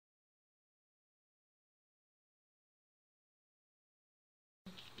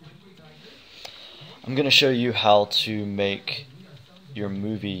I'm going to show you how to make your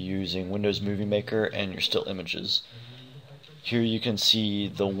movie using Windows Movie Maker and your still images. Here you can see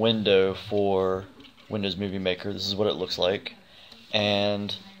the window for Windows Movie Maker. This is what it looks like.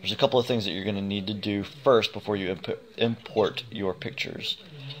 And there's a couple of things that you're going to need to do first before you import your pictures.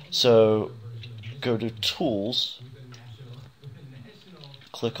 So go to Tools,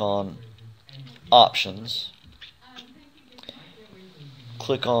 click on Options,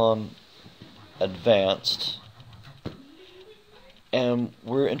 click on Advanced, and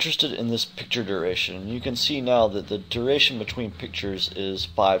we're interested in this picture duration. You can see now that the duration between pictures is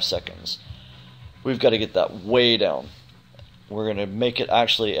 5 seconds. We've got to get that way down. We're going to make it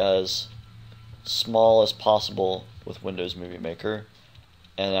actually as small as possible with Windows Movie Maker,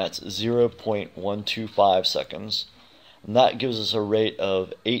 and that's 0.125 seconds. And that gives us a rate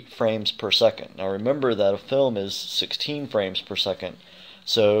of 8 frames per second. Now remember that a film is 16 frames per second,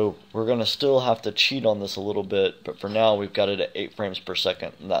 so we're going to still have to cheat on this a little bit, but for now we've got it at 8 frames per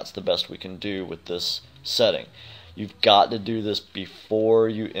second, and that's the best we can do with this setting. You've got to do this before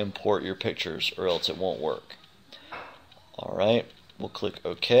you import your pictures, or else it won't work. Alright, we'll click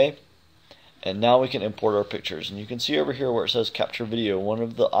OK, and now we can import our pictures. And you can see over here where it says Capture Video, one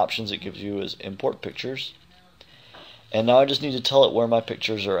of the options it gives you is Import Pictures. And now I just need to tell it where my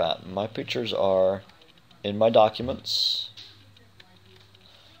pictures are at. My pictures are in my Documents,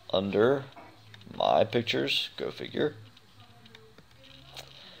 under My Pictures, go figure.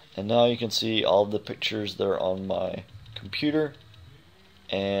 And now you can see all of the pictures that are on my computer,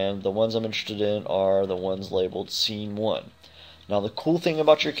 and the ones I'm interested in are the ones labeled Scene 1. Now the cool thing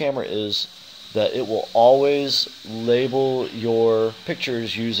about your camera is that it will always label your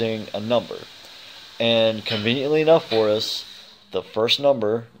pictures using a number. And conveniently enough for us, the first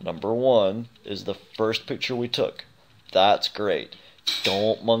number, number 1, is the first picture we took. That's great.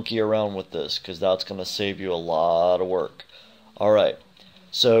 Don't monkey around with this, because that's going to save you a lot of work. Alright,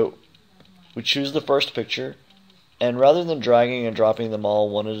 so we choose the first picture, and rather than dragging and dropping them all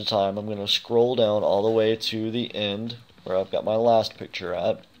one at a time, I'm going to scroll down all the way to the end where I've got my last picture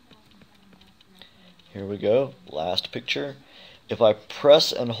at. Here we go, last picture. If I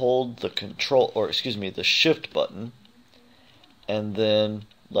press and hold the Shift button and then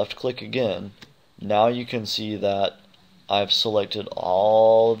left click again, now you can see that I've selected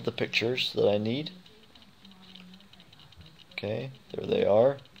all of the pictures that I need. Okay, there they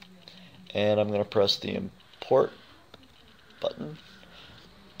are. And I'm going to press the Import button.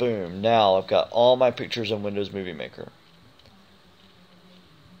 Boom, now I've got all my pictures in Windows Movie Maker.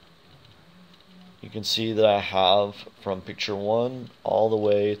 You can see that I have from picture 1 all the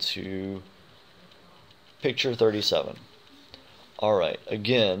way to picture 37. Alright,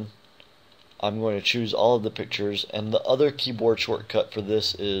 again, I'm going to choose all of the pictures, and the other keyboard shortcut for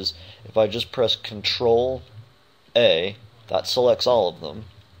this is if I just press Control A, that selects all of them,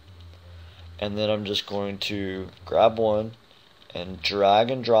 and then I'm just going to grab one and drag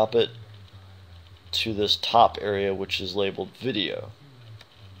and drop it to this top area which is labeled Video.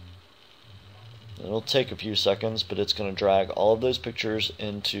 It'll take a few seconds, but it's going to drag all of those pictures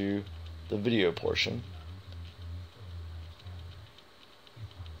into the video portion.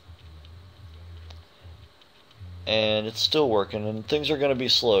 And it's still working, and things are going to be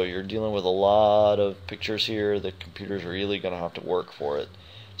slow. You're dealing with a lot of pictures here. The computer's really going to have to work for it.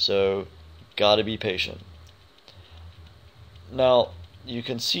 So, gotta be patient. Now, you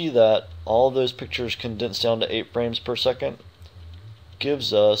can see that all of those pictures condensed down to 8 frames per second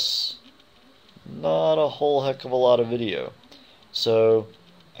gives us not a whole heck of a lot of video. So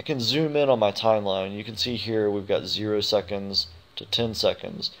I can zoom in on my timeline. You can see here we've got 0 seconds to 10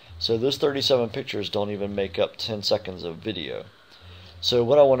 seconds. So those 37 pictures don't even make up 10 seconds of video. So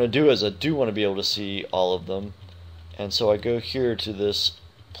what I want to do is I do want to be able to see all of them. And so I go here to this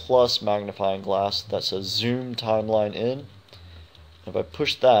plus magnifying glass that says Zoom Timeline In. If I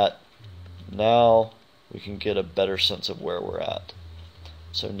push that, now we can get a better sense of where we're at.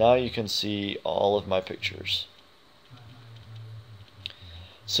 So now you can see all of my pictures.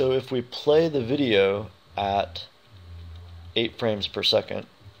 So if we play the video at 8 frames per second,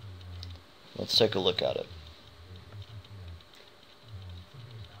 let's take a look at it.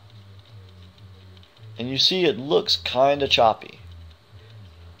 And you see it looks kind of choppy.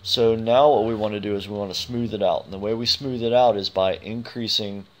 So now what we want to do is we want to smooth it out. And the way we smooth it out is by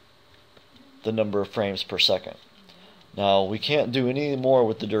increasing the number of frames per second. Now we can't do any more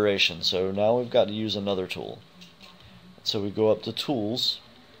with the duration, so now we've got to use another tool. So we go up to Tools,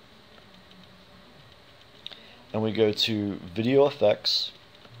 and we go to Video Effects,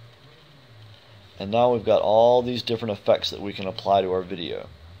 and now we've got all these different effects that we can apply to our video.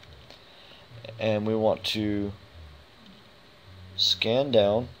 and we want to scan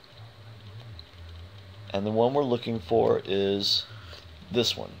down, and the one we're looking for is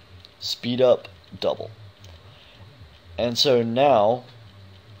this one, speed up double. And so now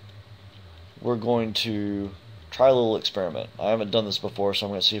we're going to try a little experiment. I haven't done this before, so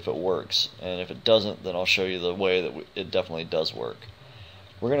I'm going to see if it works, and if it doesn't, then I'll show you the way that it definitely does work.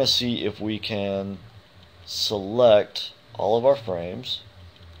 We're going to see if we can select all of our frames.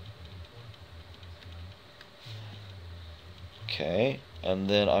 Okay, and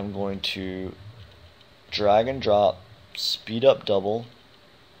then I'm going to drag and drop speed up double.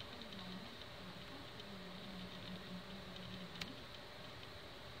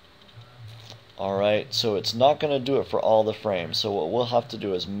 Alright, so it's not going to do it for all the frames, so what we'll have to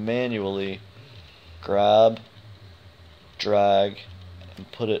do is manually grab, drag,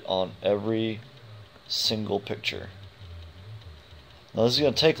 and put it on every single picture. Now this is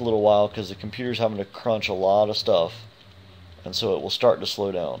going to take a little while because the computer's having to crunch a lot of stuff, and so it will start to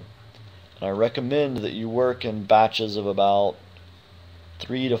slow down. And I recommend that you work in batches of about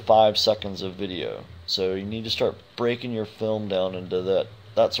 3 to 5 seconds of video. So you need to start breaking your film down into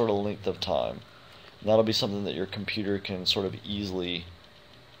that sort of length of time. And that'll be something that your computer can sort of easily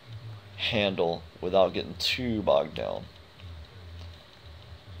handle without getting too bogged down.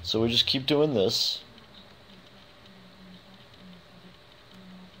 So we just keep doing this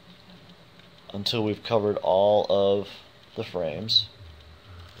until we've covered all of the frames.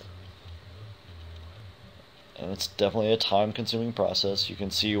 And it's definitely a time-consuming process. You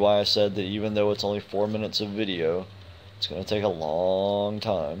can see why I said that even though it's only 4 minutes of video, it's going to take a long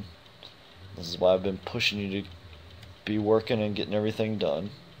time. This is why I've been pushing you to be working and getting everything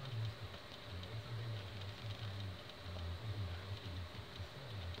done.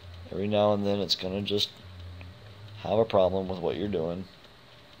 Every now and then it's going to just have a problem with what you're doing.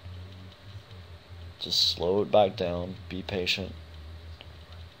 Just slow it back down, be patient.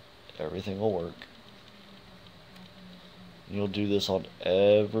 Everything will work. You'll do this on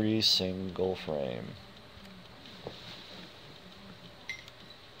every single frame.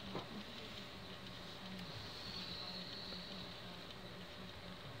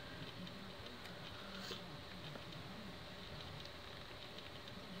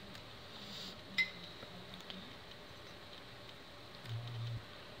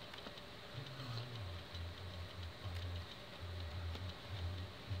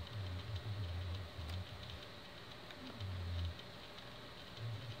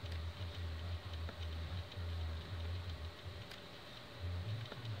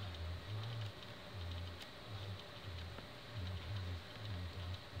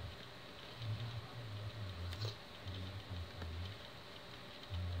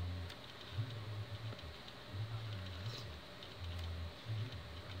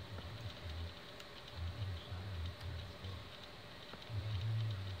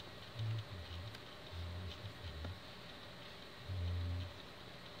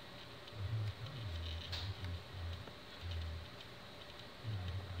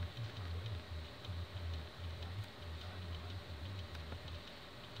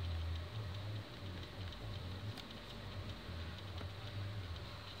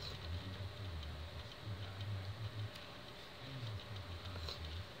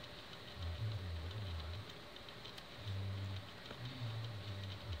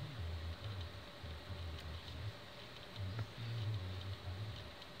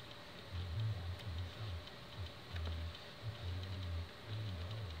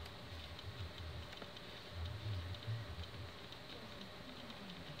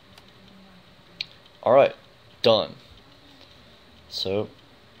 Alright, done. So,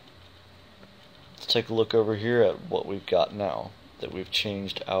 let's take a look over here at what we've got now, that we've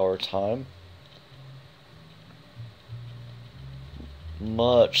changed our time.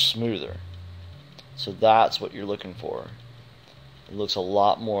 Much smoother. So that's what you're looking for. It looks a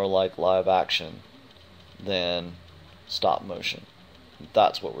lot more like live action than stop motion.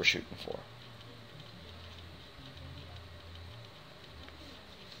 That's what we're shooting for.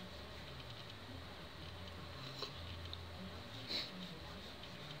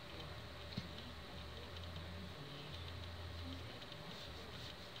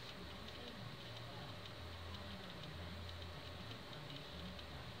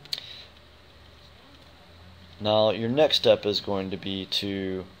 Now your next step is going to be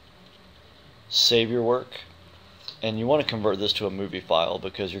to save your work, and you want to convert this to a movie file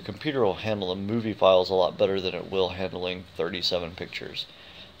because your computer will handle the movie files a lot better than it will handling 37 pictures.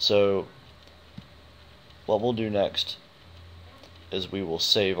 So what we'll do next is we will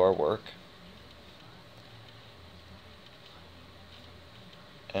save our work.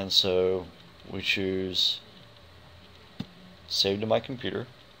 And so we choose Save to my computer,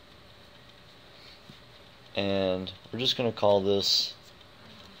 and we're just going to call this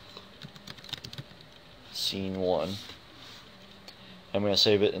Scene 1. I'm going to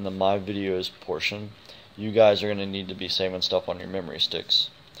save it in the My Videos portion. You guys are going to need to be saving stuff on your memory sticks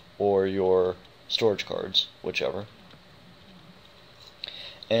or your storage cards, whichever.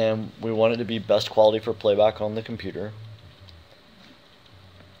 And we want it to be best quality for playback on the computer.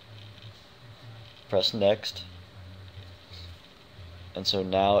 Press next. And so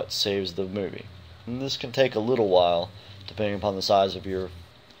now it saves the movie. And this can take a little while depending upon the size of your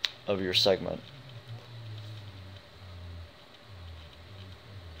segment.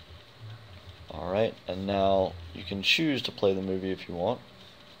 Alright, and now you can choose to play the movie if you want.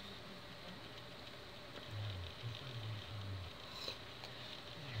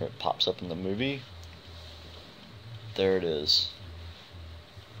 Here it pops up in the movie. There it is.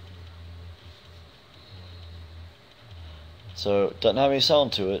 So it doesn't have any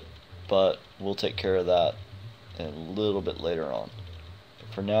sound to it, but we'll take care of that a little bit later on.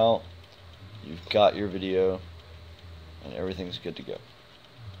 But for now, you've got your video and everything's good to go.